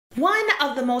One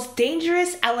of the most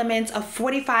dangerous elements of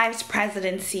 45's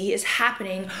presidency is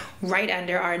happening right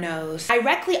under our nose.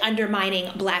 Directly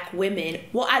undermining Black women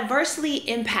will adversely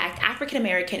impact African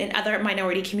American and other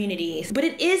minority communities, but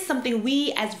it is something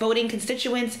we as voting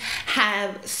constituents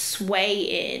have sway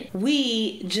in.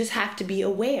 We just have to be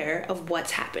aware of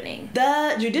what's happening.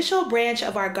 The judicial branch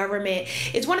of our government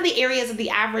is one of the areas that the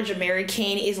average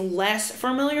American is less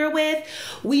familiar with.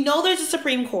 We know there's a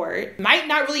Supreme Court, might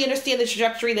not really understand the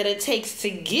trajectory that it takes to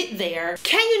get there.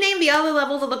 Can you name the other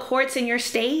levels of the courts in your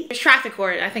state? There's traffic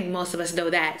court, I think most of us know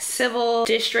that. Civil,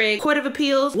 district, court of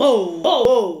appeals. Whoa, whoa,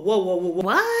 whoa, whoa, whoa, whoa.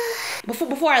 What?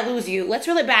 Before I lose you, let's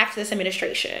reel it back to this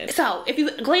administration. So if you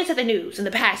glance at the news in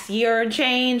the past year and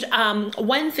change,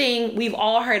 one thing we've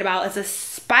all heard about is a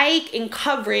spike in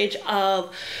coverage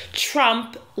of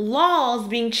Trump laws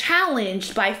being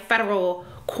challenged by federal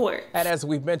court. And as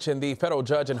we've mentioned, the federal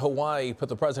judge in Hawaii put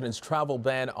the president's travel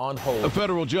ban on hold. A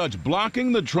federal judge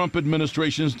blocking the Trump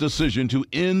administration's decision to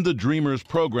end the Dreamers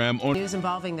program. News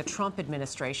involving the Trump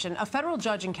administration. A federal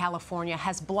judge in California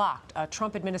has blocked a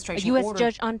Trump administration order. A U.S. order.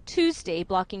 judge on Tuesday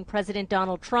blocking President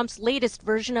Donald Trump's latest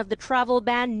version of the travel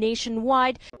ban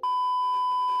nationwide.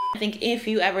 I think if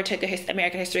you ever took a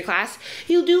American history class,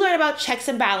 you do learn about checks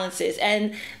and balances,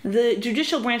 and the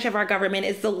judicial branch of our government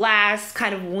is the last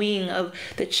kind of wing of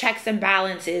the checks and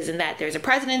balances, in that there's a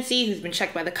presidency who's been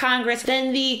checked by the Congress,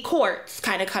 then the courts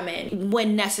kind of come in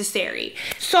when necessary.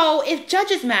 So if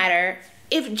judges matter,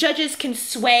 if judges can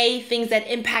sway things that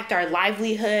impact our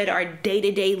livelihood, our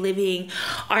day-to-day living,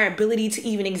 our ability to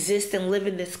even exist and live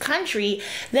in this country,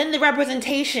 then the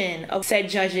representation of said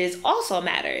judges also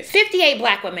matters. 58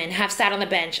 Black women have sat on the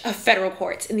bench of federal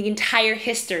courts in the entire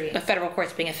history of federal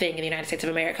courts being a thing in the United States of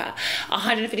America.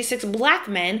 156 Black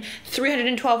men,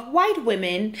 312 white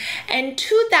women, and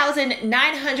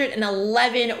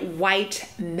 2,911 white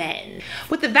men.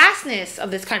 With the vastness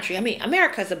of this country, I mean,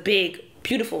 America's a big,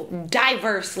 beautiful,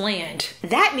 diverse land.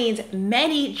 That means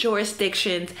many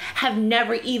jurisdictions have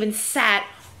never even sat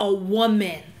a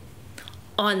woman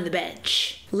on the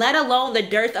bench, let alone the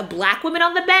dearth of Black women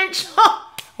on the bench.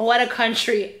 Oh, what a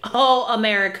country. Oh,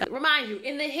 America. Remind you,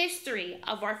 in the history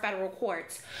of our federal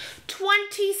courts,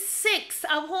 26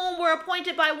 of whom were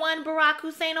appointed by one Barack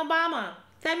Hussein Obama.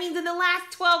 That means in the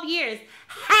last 12 years,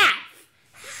 half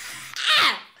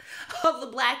of the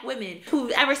Black women who've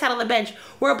ever sat on the bench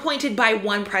were appointed by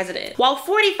one president. While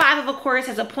 45 of course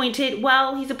has appointed,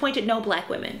 well, he's appointed no Black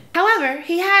women. However,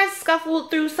 he has scuffled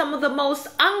through some of the most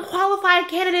unqualified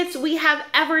candidates we have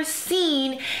ever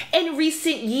seen in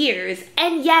recent years.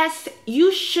 And yes,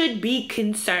 you should be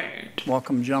concerned.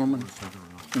 Welcome, gentlemen.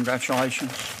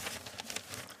 Congratulations.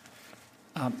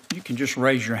 You can just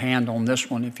raise your hand on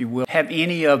this one if you will. Have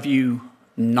any of you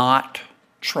not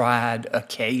tried a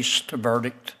case to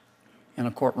verdict in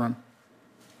a courtroom?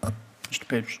 Mr.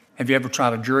 Pitts, have you ever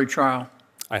tried a jury trial?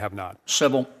 I have not.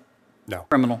 Civil? No.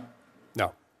 Criminal?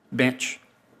 No. Bench?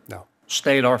 No.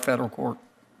 State or federal court?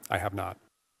 I have not.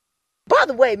 By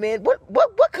the way, man,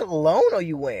 what cologne are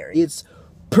you wearing? It's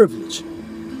privilege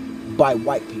by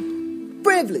white people.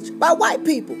 Privilege by white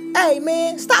people. Hey,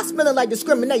 man, stop smelling like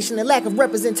discrimination and lack of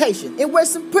representation and wear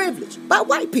some privilege by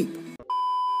white people.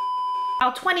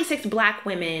 While 26 Black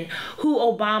women who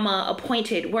Obama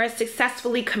appointed were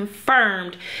successfully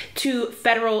confirmed to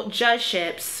federal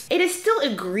judgeships, it is still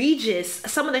egregious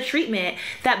some of the treatment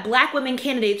that Black women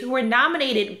candidates who were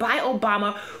nominated by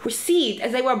Obama received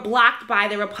as they were blocked by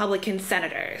the Republican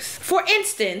senators. For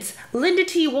instance, Linda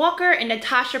T. Walker and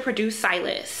Natasha Purdue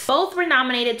Silas both were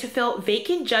nominated to fill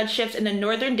vacant judgeships in the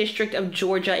Northern District of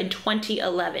Georgia in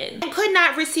 2011 and could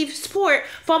not receive support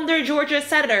from their Georgia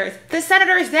senators, the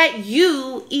senators that you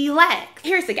elect.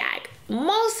 Here's the gag.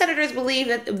 Most senators believe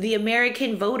that the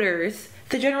American voters,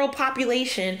 the general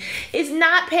population, is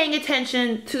not paying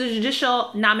attention to the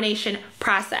judicial nomination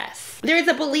process. There is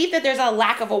a belief that there's a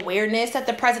lack of awareness that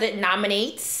the president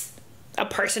nominates a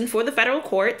person for the federal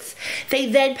courts.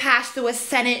 They then pass through a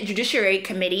Senate Judiciary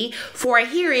Committee for a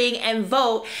hearing and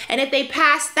vote, and if they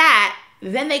pass that,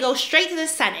 then they go straight to the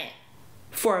Senate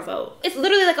for a vote. It's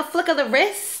literally like a flick of the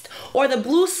wrist or the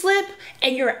blue slip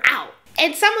and you're out.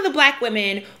 And some of the Black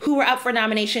women who were up for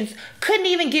nominations couldn't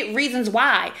even get reasons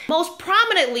why. Most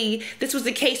prominently, this was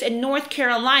the case in North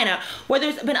Carolina, where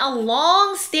there's been a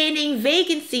long-standing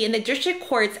vacancy in the district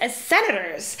courts as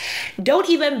senators don't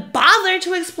even bother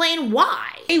to explain why.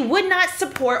 They would not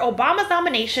support Obama's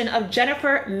nomination of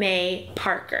Jennifer May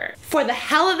Parker. For the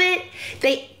hell of it,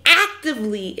 they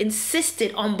actively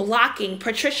insisted on blocking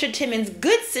Patricia Timmons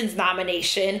Goodson's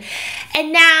nomination,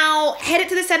 and now headed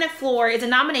to the Senate floor is a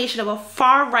nomination of a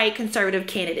far-right conservative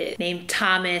candidate named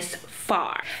Thomas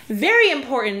Farr. Very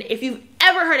important if you've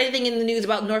ever heard anything in the news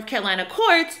about North Carolina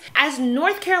courts, as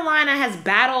North Carolina has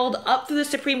battled up through the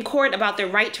Supreme Court about their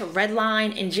right to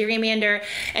redline and gerrymander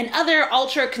and other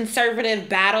ultra-conservative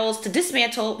battles to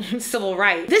dismantle civil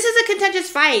rights. This is a contentious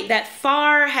fight that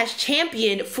Farr has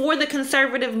championed for the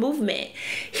conservative movement.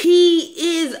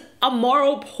 He is a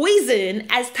moral poison,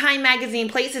 as Time magazine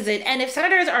places it, and if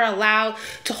senators are allowed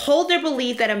to hold their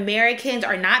belief that Americans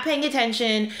are not paying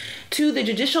attention to the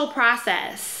judicial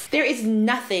process, there is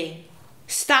nothing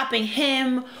stopping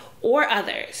him or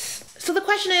others. So the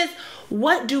question is,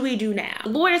 what do we do now? The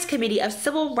Lawyers Committee of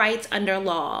Civil Rights Under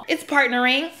Law is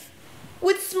partnering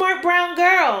with Smart Brown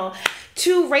Girl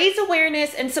to raise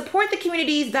awareness and support the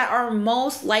communities that are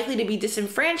most likely to be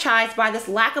disenfranchised by this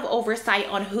lack of oversight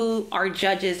on who our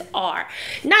judges are.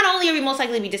 Not only are we most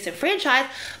likely to be disenfranchised,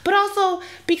 but also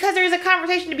because there is a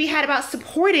conversation to be had about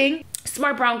supporting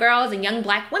smart brown girls and young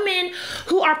black women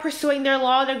who are pursuing their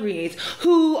law degrees,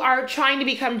 who are trying to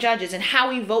become judges, and how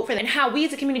we vote for them, and how we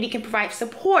as a community can provide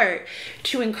support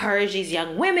to encourage these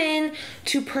young women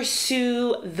to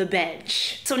pursue the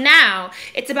bench. So now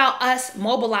it's about us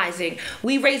mobilizing.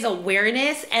 We raise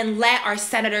awareness and let our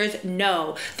senators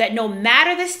know that no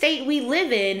matter the state we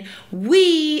live in,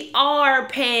 we are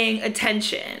paying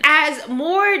attention. As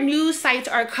more news sites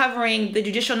are covering the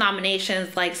judicial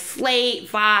nominations like Slate,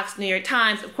 Vox, New York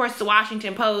Times, of course the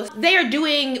Washington Post, they are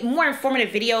doing more informative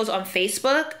videos on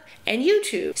Facebook and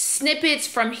YouTube. Snippets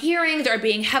from hearings are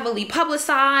being heavily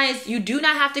publicized. You do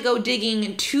not have to go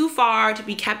digging too far to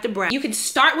be kept abreast. You can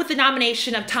start with the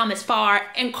nomination of Thomas Farr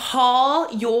and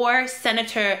call your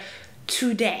senator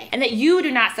today, and that you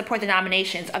do not support the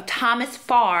nominations of Thomas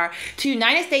Farr to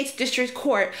United States District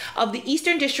Court of the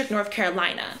Eastern District, North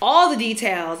Carolina. All the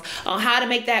details on how to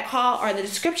make that call are in the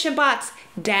description box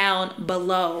down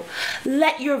below.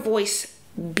 Let your voice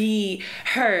be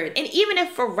heard. And even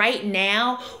if for right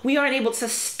now we aren't able to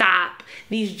stop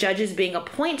these judges being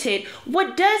appointed,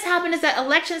 what does happen is that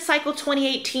election cycle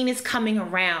 2018 is coming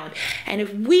around. And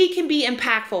if we can be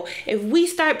impactful, if we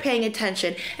start paying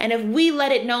attention, and if we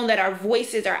let it known that our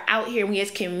voices are out here and we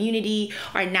as community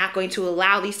are not going to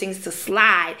allow these things to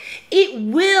slide, it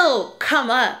will come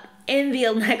up in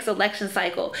the next election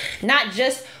cycle. Not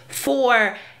just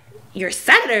for your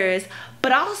senators,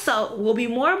 but also we'll be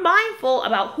more mindful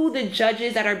about who the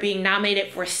judges that are being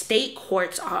nominated for state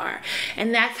courts are.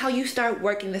 And that's how you start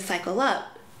working the cycle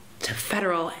up to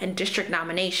federal and district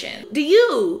nomination. Do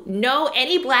you know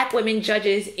any black women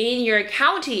judges in your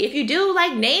county? If you do,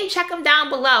 like, name check them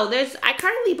down below. I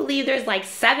currently believe there's like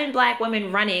 7 black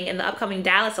women running in the upcoming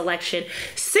Dallas election,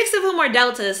 6 of whom are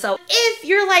Deltas. So if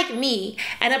you're like me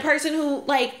and a person who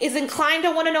like is inclined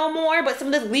to want to know more, but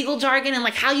some of this legal jargon and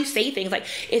like how you say things, like,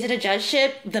 is it a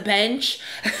judgeship, the bench?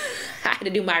 I had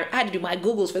to do my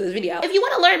Googles for this video. If you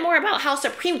want to learn more about how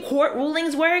Supreme Court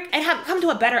rulings work and have come to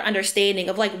a better understanding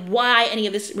of like why any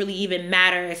of this really even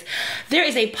matters, there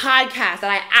is a podcast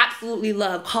that I absolutely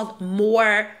love called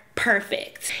More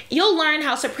Perfect. You'll learn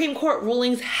how Supreme Court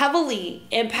rulings heavily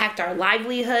impact our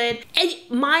livelihood, and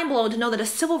mind blown to know that a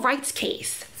civil rights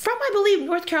case from, I believe,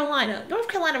 North Carolina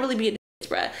really be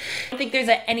bruh. I don't think there's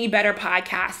any better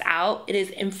podcast out. It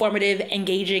is informative,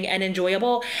 engaging, and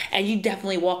enjoyable, and you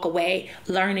definitely walk away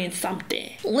learning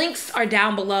something. Links are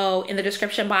down below in the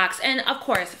description box, and of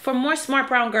course, for more Smart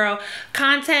Brown Girl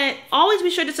content, always be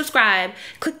sure to subscribe.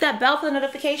 Click that bell for the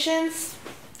notifications.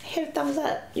 Hit a thumbs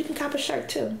up. You can cop a shirt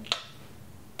too.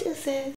 Deuces.